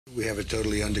We have it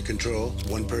totally under control.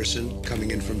 One person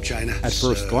coming in from China. At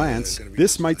first glance,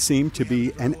 this might seem to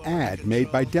be an ad made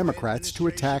by Democrats to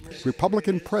attack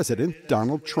Republican President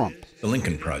Donald Trump. The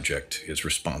Lincoln Project is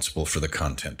responsible for the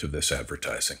content of this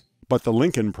advertising. But the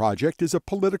Lincoln Project is a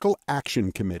political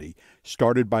action committee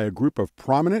started by a group of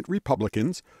prominent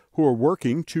Republicans who are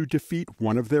working to defeat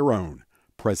one of their own,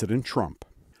 President Trump.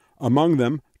 Among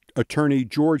them, attorney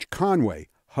George Conway,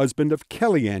 husband of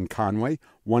Kellyanne Conway,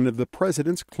 one of the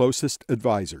president's closest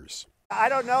advisors. I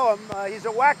don't know him. He's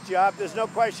a whack job. There's no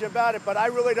question about it, but I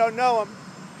really don't know him.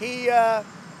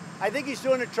 I think he's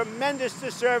doing a tremendous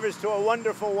disservice to a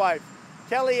wonderful wife.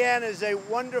 Kellyanne is a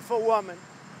wonderful woman,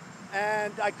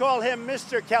 and I call him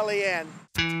Mr. Kellyanne.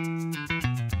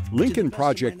 Lincoln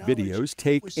Project videos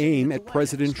take aim at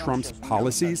President Trump's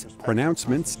policies,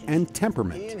 pronouncements, and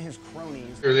temperament.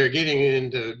 They're getting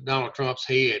into Donald Trump's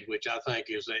head, which I think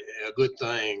is a good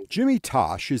thing. Jimmy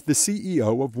Tosh is the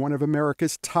CEO of one of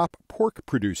America's top pork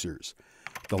producers.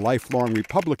 The lifelong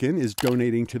Republican is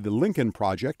donating to the Lincoln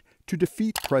Project to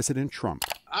defeat President Trump.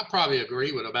 I probably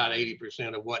agree with about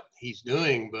 80% of what he's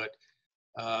doing, but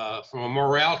from a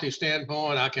morality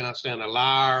standpoint, I cannot stand a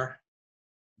liar.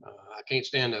 I can't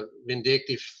stand a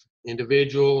vindictive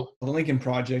individual. The Lincoln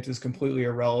Project is completely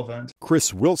irrelevant.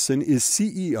 Chris Wilson is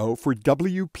CEO for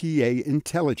WPA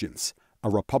Intelligence, a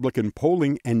Republican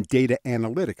polling and data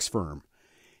analytics firm.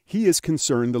 He is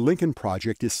concerned the Lincoln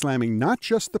Project is slamming not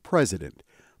just the president,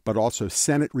 but also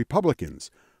Senate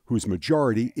Republicans, whose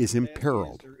majority is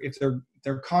imperiled. If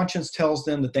their conscience tells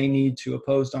them that they need to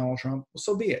oppose Donald Trump, well,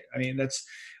 so be it. I mean,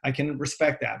 I can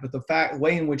respect that. But the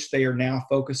way in which they are now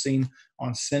focusing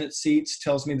on Senate seats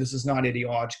tells me this is not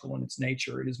ideological in its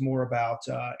nature. It is more about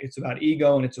it's about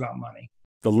ego and it's about money.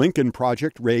 The Lincoln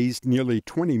Project raised nearly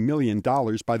 $20 million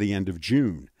by the end of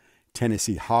June.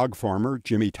 Tennessee hog farmer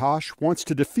Jimmy Tosh wants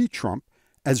to defeat Trump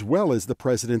as well as the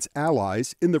president's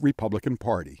allies in the Republican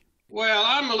Party. Well,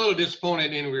 I'm a little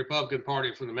disappointed in the Republican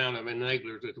Party for the amount of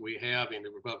enablers that we have in the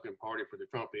Republican Party for the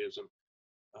Trumpism.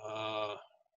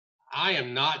 I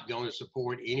am not going to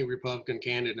support any Republican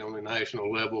candidate on the national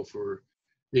level for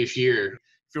this year.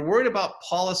 If you're worried about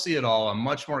policy at all, I'm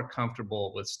much more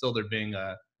comfortable with still there being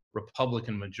a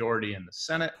Republican majority in the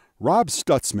Senate. Rob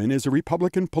Stutzman is a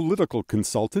Republican political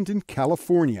consultant in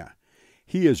California.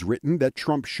 He has written that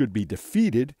Trump should be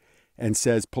defeated and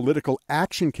says political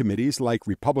action committees like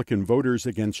Republican Voters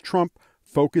Against Trump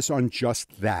focus on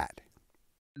just that.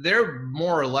 They're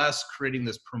more or less creating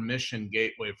this permission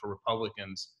gateway for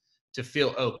Republicans to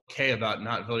feel okay about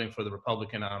not voting for the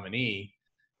Republican nominee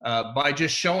by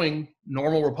just showing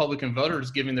normal Republican voters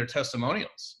giving their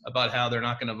testimonials about how they're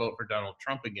not going to vote for Donald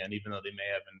Trump again, even though they may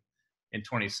have in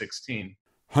 2016.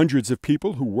 Hundreds of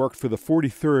people who worked for the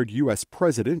 43rd U.S.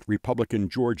 President, Republican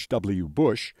George W.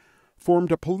 Bush,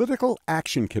 formed a political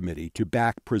action committee to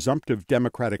back presumptive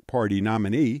Democratic Party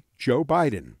nominee Joe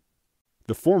Biden.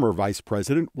 The former vice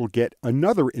president will get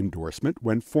another endorsement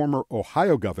when former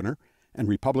Ohio governor and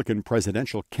Republican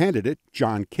presidential candidate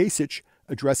John Kasich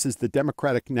addresses the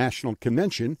Democratic National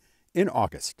Convention in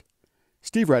August.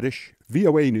 Steve Redisch,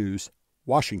 VOA News,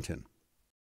 Washington.